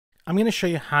I'm going to show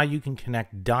you how you can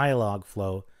connect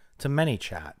Dialogflow to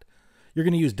Manychat. You're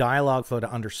going to use Dialogflow to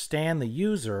understand the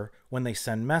user when they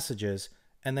send messages,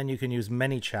 and then you can use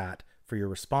Manychat for your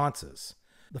responses.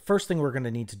 The first thing we're going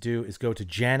to need to do is go to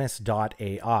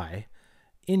Janus.ai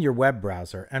in your web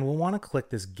browser, and we'll want to click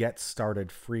this Get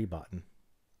Started Free button.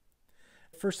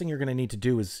 The first thing you're going to need to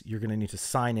do is you're going to need to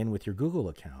sign in with your Google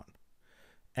account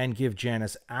and give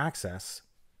Janus access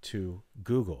to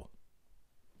Google.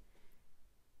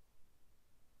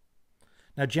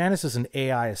 Now, Janus is an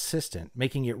AI assistant,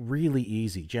 making it really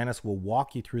easy. Janus will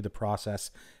walk you through the process,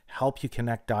 help you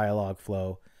connect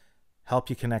Dialogflow, help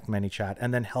you connect Manychat,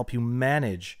 and then help you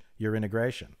manage your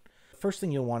integration. First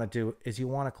thing you'll want to do is you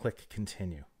want to click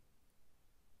Continue.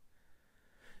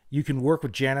 You can work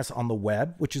with Janus on the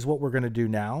web, which is what we're going to do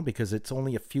now because it's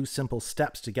only a few simple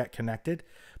steps to get connected.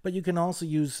 But you can also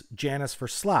use Janus for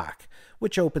Slack,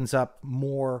 which opens up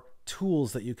more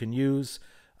tools that you can use.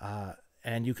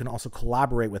 And you can also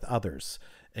collaborate with others,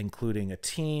 including a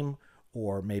team,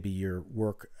 or maybe you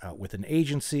work with an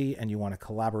agency and you want to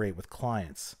collaborate with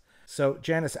clients. So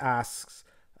Janus asks,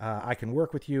 I can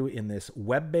work with you in this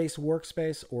web-based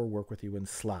workspace or work with you in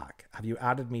Slack. Have you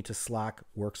added me to Slack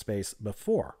workspace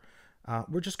before?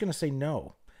 We're just going to say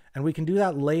no. And we can do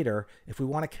that later. If we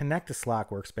want to connect to Slack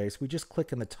workspace, we just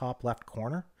click in the top left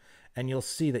corner and you'll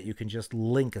see that you can just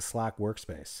link a Slack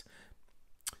workspace.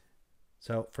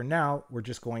 So for now, we're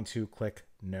just going to click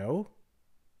no.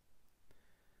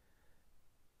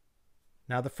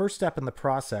 Now, the first step in the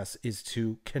process is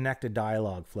to connect a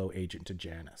Dialogflow agent to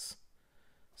Janus.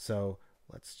 So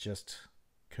let's just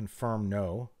confirm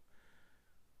no.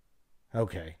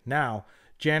 Okay, now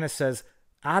Janus says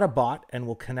add a bot and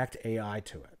we'll connect AI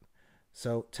to it.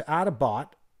 So to add a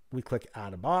bot, we click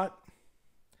add a bot.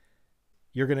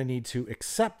 You're going to need to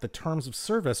accept the terms of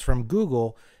service from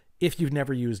Google if you've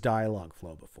never used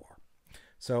Dialogflow before.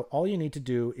 So all you need to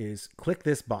do is click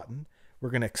this button.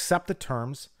 We're going to accept the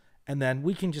terms, and then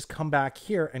we can just come back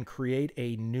here and create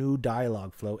a new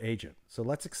Dialogflow agent. So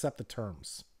let's accept the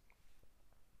terms.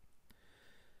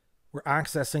 We're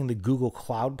accessing the Google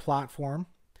Cloud Platform,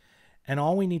 and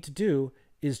all we need to do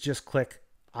is just click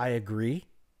I agree,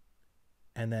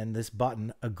 and then this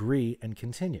button, agree and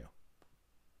continue.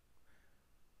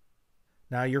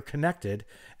 Now you're connected,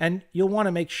 and you'll want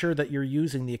to make sure that you're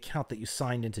using the account that you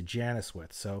signed into Janus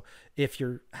with. So if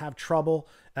you have trouble,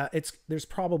 there's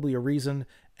probably a reason,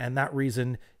 and that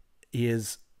reason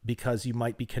is because you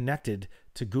might be connected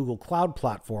to Google Cloud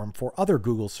Platform for other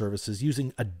Google services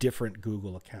using a different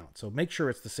Google account. So make sure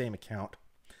it's the same account.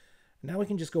 Now we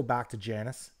can just go back to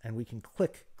Janus, and we can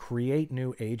click Create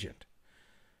New Agent.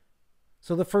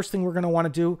 So the first thing we're going to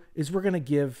want to do is we're going to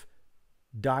give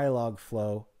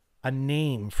Dialogflow a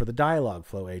name for the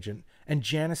Dialogflow agent, and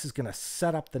Janus is going to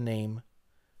set up the name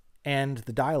and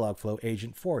the Dialogflow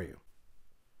agent for you.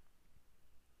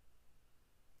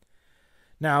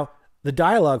 Now, the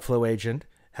Dialogflow agent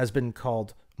has been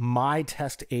called My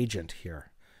Test Agent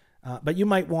here, but you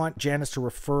might want Janus to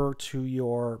refer to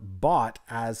your bot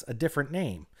as a different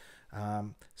name.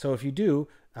 So if you do,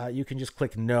 you can just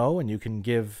click no, and you can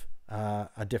give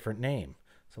a different name.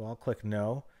 So I'll click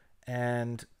no,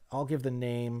 and I'll give the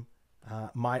name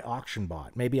My Auction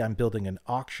Bot. Maybe I'm building an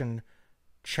auction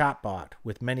chatbot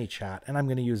with Manychat, and I'm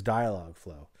going to use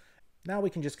Dialogflow. Now we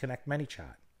can just connect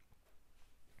Manychat.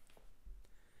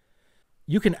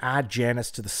 You can add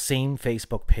Janus to the same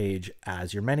Facebook page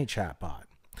as your Manychat bot.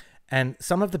 And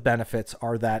some of the benefits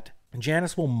are that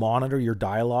Janus will monitor your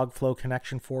Dialogflow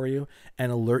connection for you and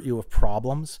alert you of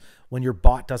problems. When your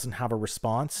bot doesn't have a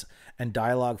response and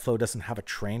Dialogflow doesn't have a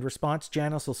trained response,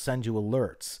 Janus will send you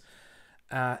alerts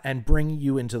and bring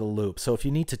you into the loop. So if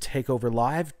you need to take over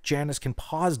live, Janus can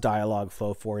pause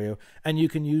Dialogflow for you, and you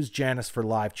can use Janus for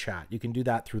live chat. You can do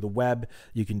that through the web,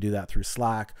 you can do that through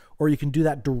Slack, or you can do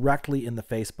that directly in the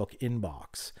Facebook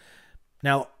inbox.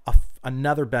 Now,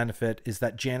 another benefit is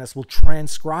that Janus will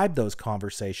transcribe those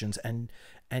conversations, and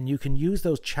you can use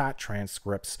those chat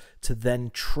transcripts to then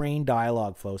train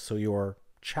Dialogflow so your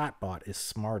chatbot is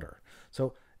smarter.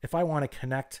 So if I want to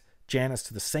connect Janus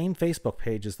to the same Facebook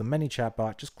page as the Manychat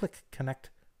bot, just click Connect,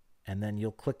 and then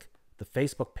you'll click the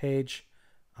Facebook page.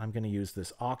 I'm going to use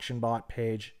this auction bot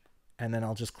page, and then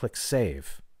I'll just click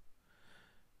Save.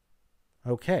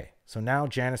 Okay, so now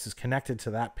Janus is connected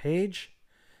to that page,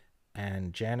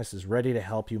 and Janus is ready to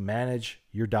help you manage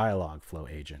your Dialogflow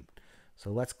agent. So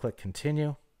let's click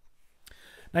Continue.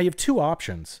 Now you have two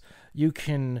options. You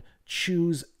can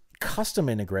choose custom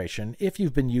integration if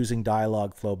you've been using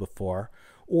Dialogflow before,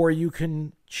 or you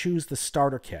can choose the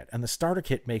starter kit. And the starter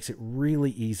kit makes it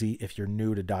really easy if you're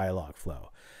new to Dialogflow.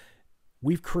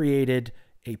 We've created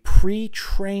a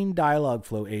pre-trained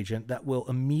Dialogflow agent that will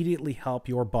immediately help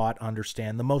your bot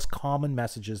understand the most common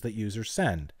messages that users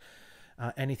send.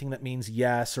 Anything that means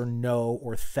yes or no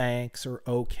or thanks or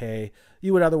okay.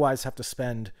 You would otherwise have to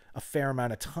spend a fair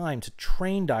amount of time to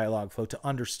train Dialogflow to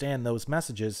understand those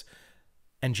messages,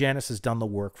 and Janice has done the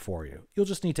work for you. You'll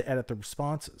just need to edit the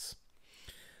responses.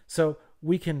 So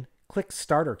we can click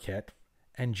Starter Kit,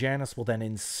 and Janice will then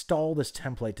install this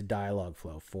template to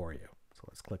Dialogflow for you. So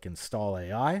let's click Install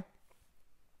AI.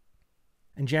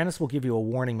 And Janice will give you a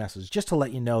warning message just to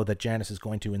let you know that Janice is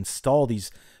going to install these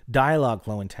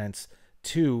Dialogflow intents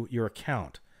to your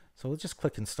account. So let's just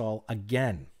click Install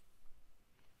again.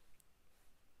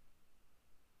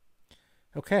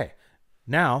 Okay,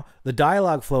 now the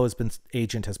Dialogflow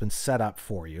agent has been set up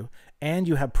for you, and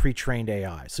you have pre-trained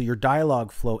AI. So your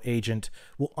Dialogflow agent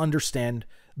will understand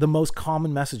the most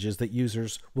common messages that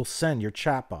users will send your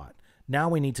chatbot. Now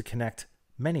we need to connect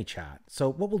Manychat.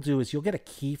 So what we'll do is you'll get a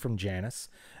key from Janice,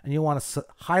 and you'll want to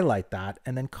highlight that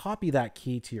and then copy that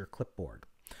key to your clipboard.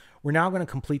 We're now going to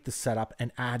complete the setup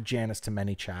and add Janice to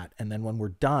Manychat. And then when we're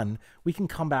done, we can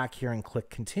come back here and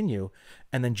click Continue.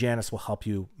 And then Janice will help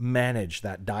you manage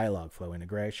that Dialogflow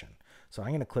integration. So I'm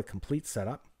going to click Complete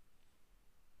Setup.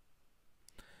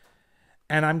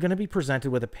 And I'm going to be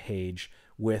presented with a page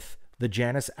with the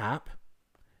Janice app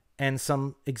and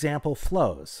some example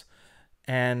flows.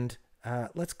 And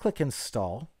let's click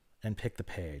Install and pick the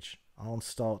page. I'll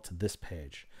install it to this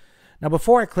page. Now,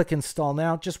 before I click Install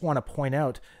now, just want to point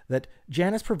out that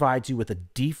Janice provides you with a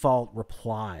default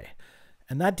reply.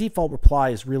 And that default reply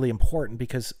is really important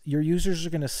because your users are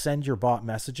going to send your bot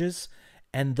messages,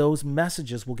 and those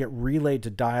messages will get relayed to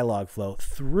Dialogflow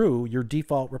through your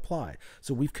default reply.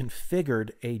 So we've configured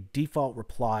a default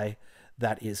reply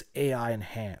that is AI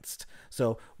enhanced.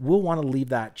 So we'll want to leave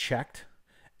that checked,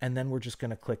 and then we're just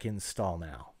going to click Install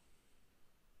now.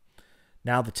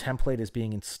 Now the template is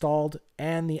being installed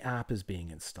and the app is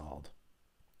being installed.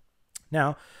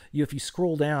 Now, if you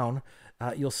scroll down,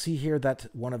 you'll see here that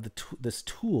one of this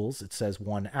tools, it says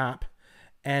One App,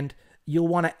 and you'll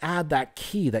want to add that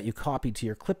key that you copied to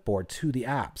your clipboard to the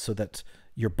app so that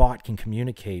your bot can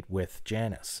communicate with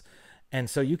Janice. And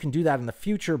so you can do that in the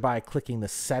future by clicking the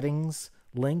Settings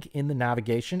link in the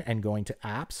navigation and going to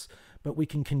Apps, but we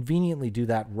can conveniently do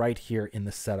that right here in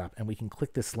the setup. And we can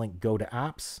click this link, Go to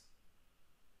Apps,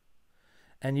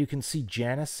 and you can see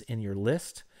Janice in your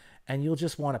list, and you'll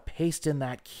just want to paste in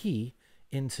that key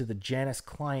into the Janice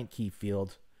client key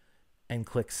field and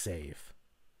click Save.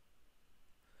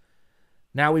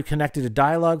 Now we've connected a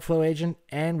Dialogflow agent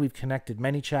and we've connected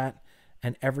Manychat,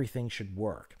 and everything should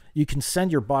work. You can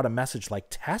send your bot a message like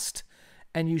test,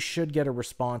 and you should get a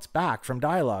response back from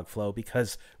Dialogflow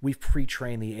because we've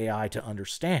pre-trained the AI to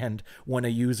understand when a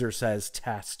user says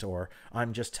test or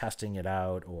I'm just testing it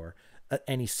out or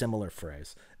any similar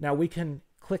phrase. Now we can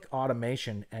click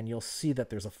Automation, and you'll see that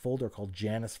there's a folder called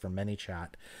Janice for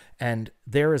Manychat, and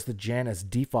there is the Janice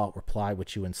default reply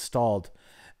which you installed.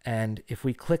 And if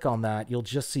we click on that, you'll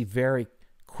just see very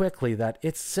quickly that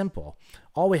it's simple.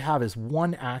 All we have is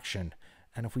one action,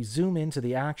 and if we zoom into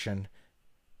the action,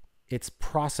 it's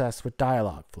processed with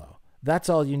Dialogflow. That's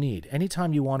all you need.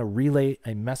 Anytime you want to relay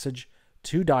a message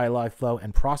to Dialogflow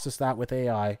and process that with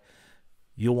AI,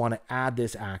 you'll want to add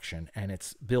this action, and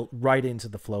it's built right into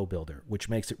the flow builder, which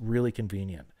makes it really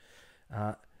convenient.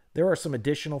 There are some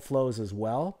additional flows as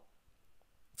well,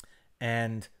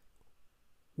 and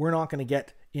we're not going to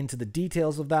get into the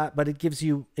details of that, but it gives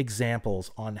you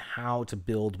examples on how to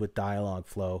build with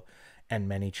Dialogflow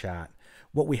and Manychat.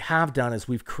 What we have done is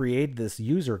we've created this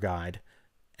user guide,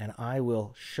 and I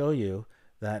will show you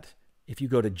that if you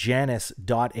go to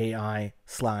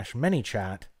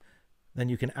janice.ai/Manychat, then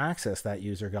you can access that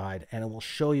user guide, and it will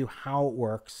show you how it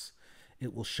works.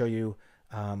 It will show you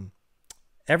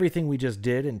everything we just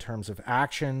did in terms of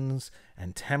actions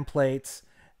and templates.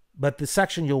 But the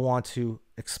section you'll want to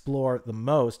explore the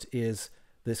most is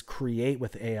this Create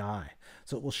with AI.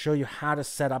 So it will show you how to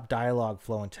set up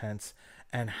Dialogflow intents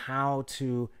and how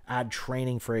to add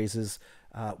training phrases,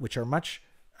 which are much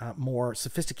more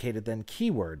sophisticated than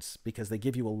keywords because they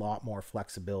give you a lot more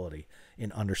flexibility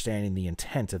in understanding the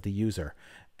intent of the user.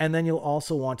 And then you'll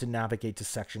also want to navigate to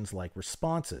sections like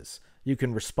responses. You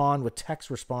can respond with text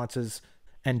responses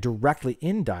and directly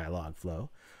in Dialogflow,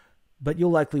 but you'll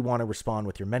likely want to respond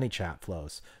with your Manychat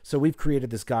flows. So we've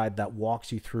created this guide that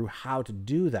walks you through how to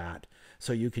do that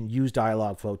so you can use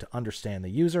Dialogflow to understand the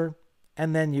user,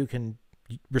 and then you can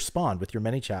respond with your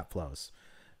Manychat flows.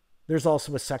 There's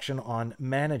also a section on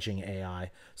managing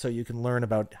AI, so you can learn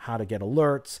about how to get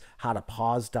alerts, how to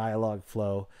pause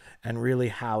Dialogflow, and really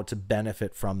how to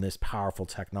benefit from this powerful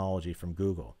technology from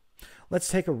Google. Let's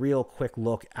take a real quick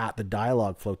look at the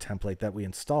Dialogflow template that we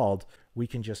installed. We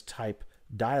can just type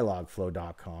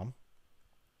dialogflow.com,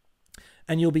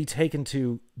 and you'll be taken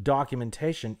to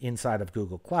documentation inside of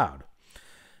Google Cloud.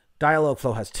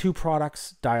 Dialogflow has two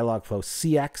products, Dialogflow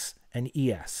CX and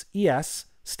ES. ES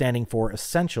standing for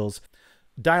Essentials.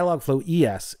 Dialogflow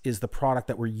ES is the product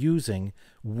that we're using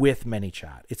with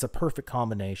Manychat. It's a perfect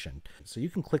combination. So you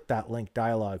can click that link,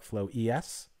 Dialogflow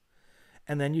ES,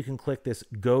 and then you can click this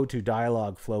Go to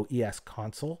Dialogflow ES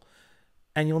console,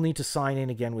 and you'll need to sign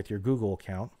in again with your Google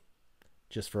account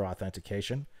just for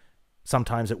authentication.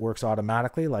 Sometimes it works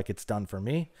automatically, like it's done for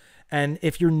me. And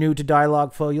if you're new to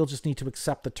Dialogflow, you'll just need to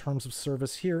accept the terms of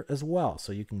service here as well.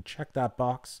 So you can check that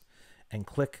box and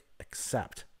click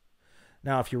Accept.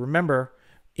 Now, if you remember,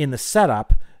 in the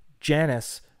setup,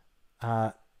 Janice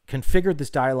configured this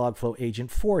Dialogflow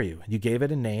agent for you. You gave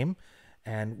it a name,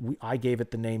 and I gave it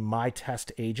the name My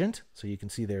Test Agent. So you can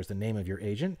see there's the name of your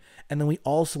agent. And then we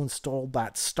also installed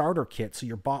that starter kit so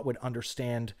your bot would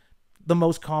understand the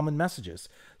most common messages.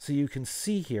 So you can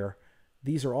see here,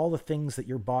 these are all the things that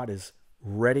your bot is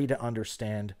ready to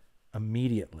understand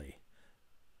immediately.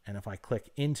 And if I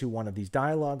click into one of these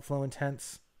Dialogflow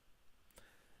intents,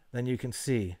 then you can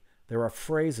see there are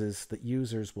phrases that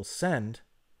users will send,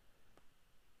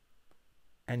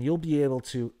 and you'll be able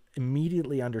to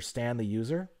immediately understand the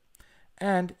user,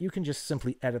 and you can just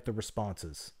simply edit the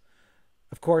responses.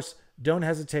 Of course, don't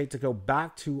hesitate to go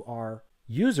back to our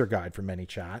user guide for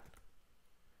Manychat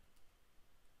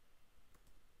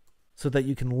so that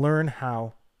you can learn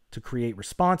how to create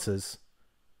responses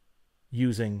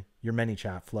using your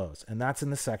Manychat flows. And that's in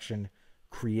the section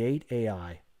Create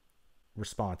AI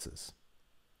Responses.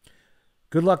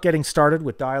 Good luck getting started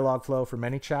with Dialogflow for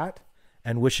Manychat,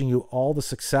 and wishing you all the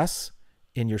success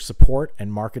in your support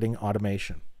and marketing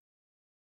automation.